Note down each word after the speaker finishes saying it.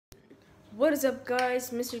What is up,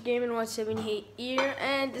 guys? Mr. Gaming178 here,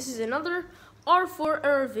 and this is another R4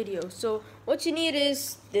 error video. So what you need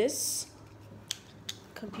is this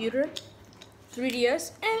computer,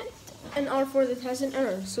 3DS, and an R4 that has an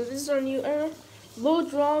error. So this is our new error: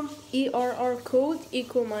 load ROM errcode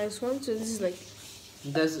equal -1. So this is like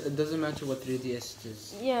It doesn't matter what 3DS it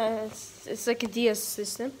is. yeah, it's like a DS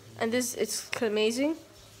system, and it's amazing.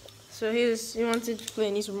 So he wanted to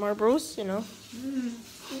play Super Mario Bros. You know.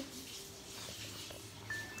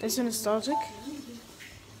 It's nostalgic.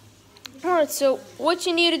 Alright, so what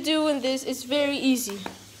you need to do in this is very easy.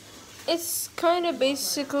 It's kind of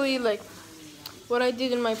basically like what I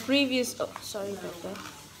did in my previous... Oh, sorry about that.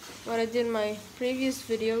 What I did in my previous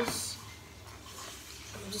videos.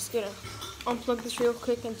 I'm just gonna unplug this real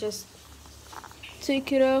quick and just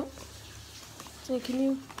take it out. So can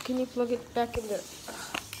you plug it back in the...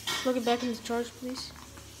 Plug it back in the charge, please?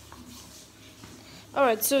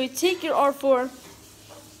 Alright, so you take your R4...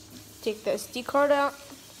 Take the SD card out.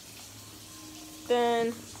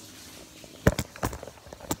 Then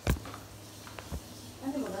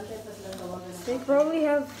they probably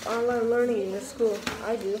have online learning in your school.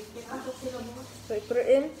 I do. So you put it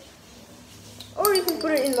in, or you can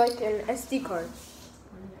put it in like an SD card.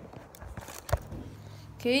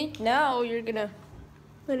 Okay, now you're gonna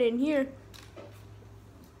put it in here.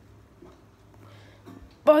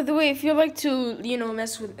 By the way, if you like to,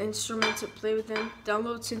 mess with instruments or play with them,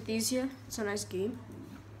 download Synthesia. It's a nice game.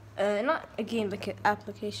 Not a game, like an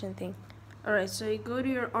application thing. Alright, so you go to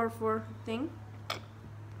your R4 thing.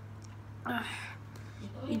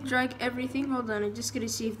 You drag everything. Hold on, I'm just gonna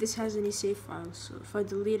see if this has any save files. So if I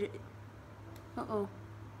delete it... Uh-oh.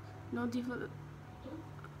 No default...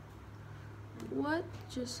 What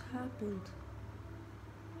just happened?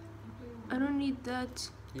 I don't need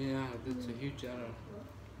that. Yeah, that's a huge error.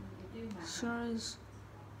 Sorry.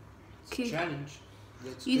 Okay. Challenge.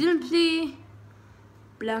 You didn't play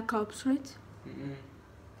Black Ops, right?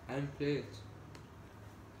 I didn't play it.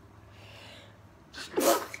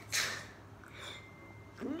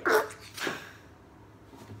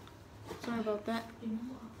 Sorry about that.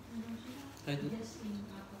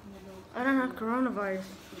 I don't have coronavirus.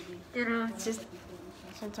 It's just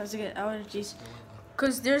sometimes I get allergies.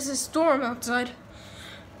 Because there's a storm outside.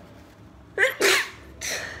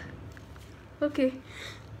 Okay.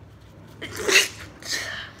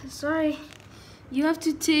 Sorry. You have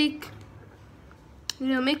to take,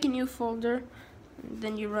 make a new folder. And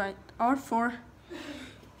then you write R4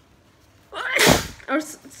 or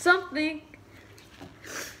something.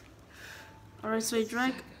 Alright, so you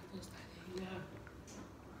drag.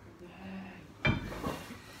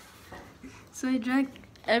 So I drag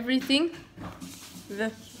everything.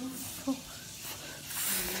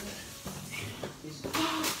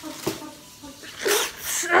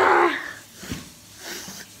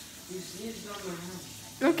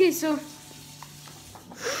 Okay, so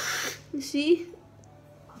you see,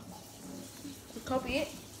 you copy it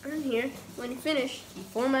in here. When you finish, you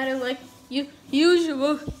format it like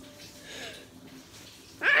usual.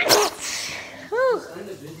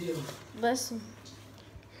 Bless him.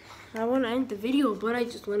 I want to end the video, but I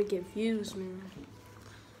just want to get views, man.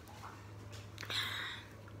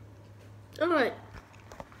 Alright.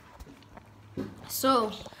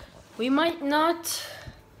 So, we might not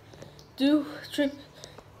do trip.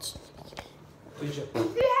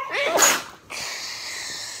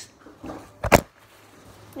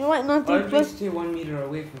 You might not do. Always stay 1 meter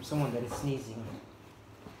away from someone that is sneezing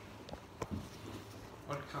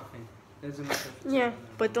or coughing. Doesn't matter. Yeah,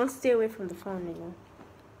 but don't stay away from the phone,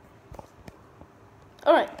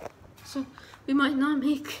 Alright, so we might not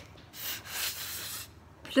make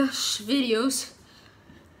plush videos.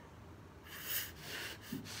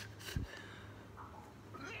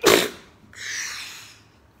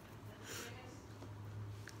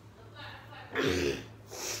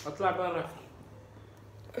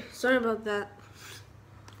 Sorry about that.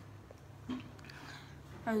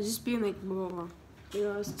 I was just being like, blah.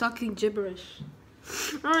 I was talking gibberish.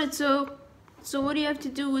 Alright, so what you have to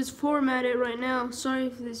do is format it right now. Sorry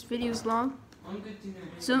if this video is long.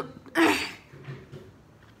 So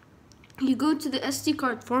you go to the SD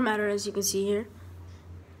card formatter, as you can see here,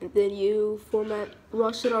 and then you format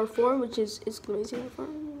Russian R4, which is exclamation R4.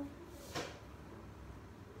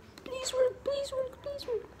 Please work, please work, please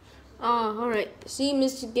work. Alright. See,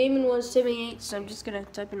 Mr. Gaming178, so I'm just gonna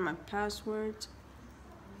type in my password.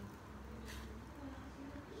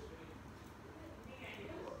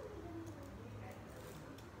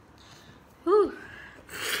 Whew.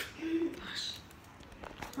 Gosh.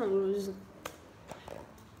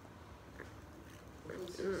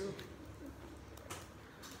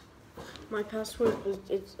 My password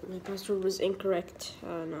was incorrect.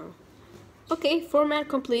 No. Okay, format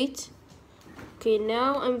complete. Okay,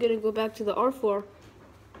 now I'm gonna go back to the R4.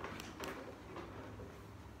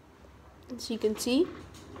 As you can see,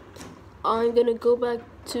 I'm gonna go back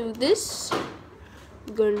to this.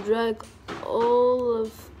 I'm gonna drag all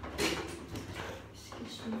of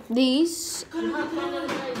these.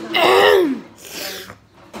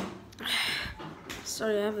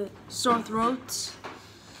 Sorry, I have a sore throat.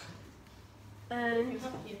 And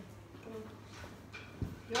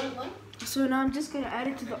so now I'm just gonna add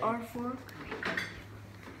it to the R4.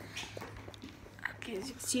 Okay, as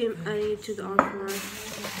you can see, I'm adding it to the R4.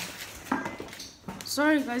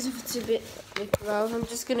 Sorry guys if it's a bit loud. I'm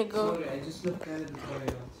just gonna go. Sorry, I just looked at it before I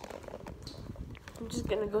went. I'm just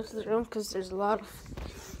gonna go to the room because there's a lot of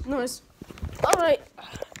noise. Alright,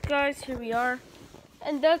 guys, here we are.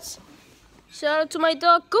 And that's shout out to my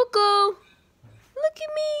dog Coco. Look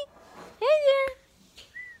at me. Hey there.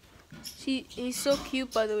 He's so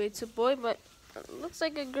cute, by the way. It's a boy, but it looks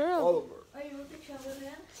like a girl.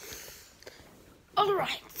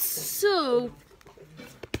 Alright, so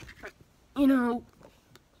you know,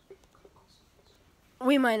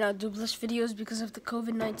 we might not do blush videos because of the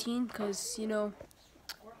COVID-19, because you know,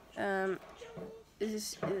 you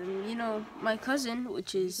know, my cousin,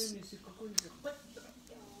 which is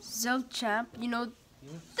Zelchamp, you know,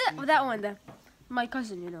 that one, my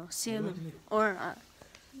cousin, you know, Salem, or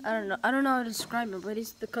I don't know how to describe him, but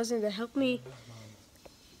he's the cousin that helped me,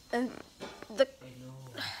 and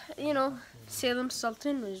you know, Salem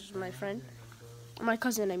Sultan was my friend, my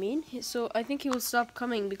cousin, I mean. So I think he will stop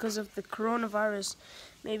coming because of the coronavirus.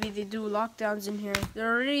 Maybe they do lockdowns in here.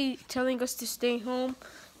 They're already telling us to stay home,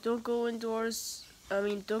 don't go indoors. I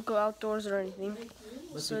mean, don't go outdoors or anything.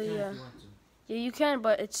 But So you yeah, can't want to. yeah, you can,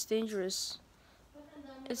 but it's dangerous.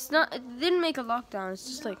 It's not. It didn't make a lockdown. It's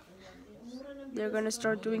just like they're gonna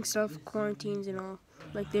start doing self-quarantines and all,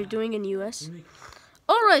 like they're doing in US.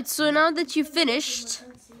 Alright, so now that you finished,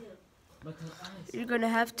 you're gonna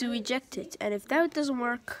have to eject it. And if that doesn't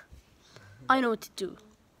work, I know what to do.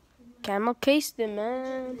 Camel case them,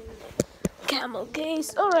 man. Camel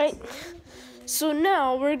case. Alright. So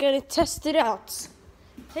now we're gonna test it out.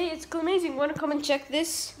 Hey, it's amazing. Wanna come and check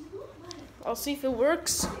this? I'll see if it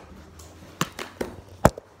works.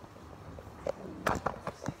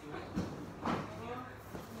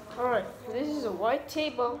 Alright, this is a white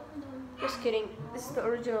table. Just kidding. This is the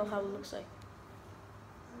original how it looks like.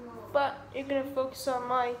 But you're gonna focus on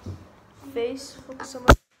my face. Focus on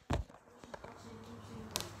my.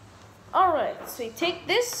 Alright, so you take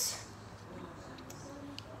this.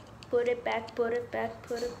 Put it back, put it back,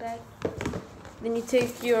 put it back. Then you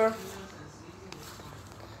take your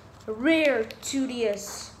rare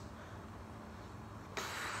 2DS. I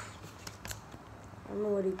don't know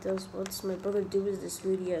what he does. What's my brother do with this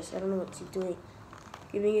 3DS? I don't know what's he doing.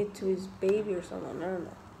 Giving it to his baby or something. I don't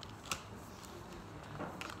know.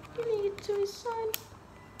 Giving it to his son.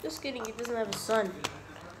 Just kidding. He doesn't have a son.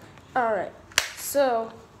 Alright.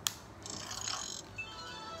 So.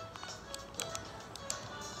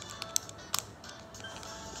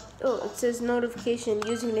 Oh, it says notification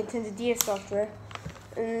using Nintendo DS software.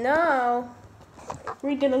 And now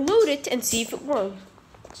we're gonna load it and see if it works.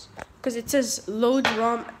 Because it says load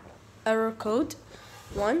ROM error code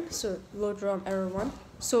 1, so load ROM error 1.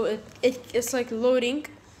 So it's like loading.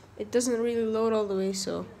 It doesn't really load all the way,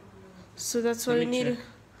 so that's why we need to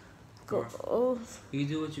go. Oh, You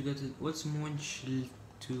do what you got to. What's Munch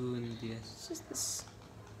 2 in DS? it's just this.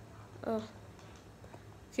 Oh.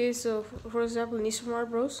 Okay, so for example, New Super Mario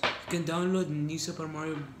Bros. You can download New Super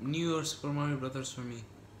Mario Brothers for me.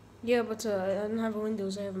 Yeah, but I don't have a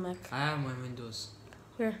Windows. I have a Mac. I have my Windows.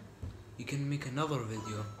 Where? You can make another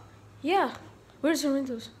video. Yeah. Where's your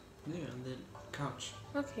Windows? There on the couch.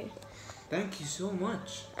 Okay. Thank you so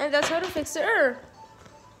much. And that's how to fix the error.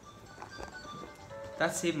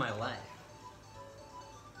 That saved my life.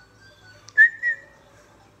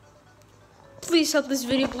 Please help this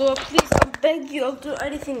video blow up. Please, I beg you. I'll do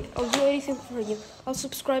anything. I'll do anything for you. I'll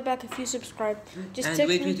subscribe back if you subscribe. Just And text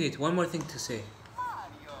wait, me. wait. One more thing to say.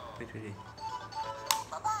 Wait.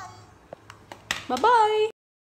 Bye bye.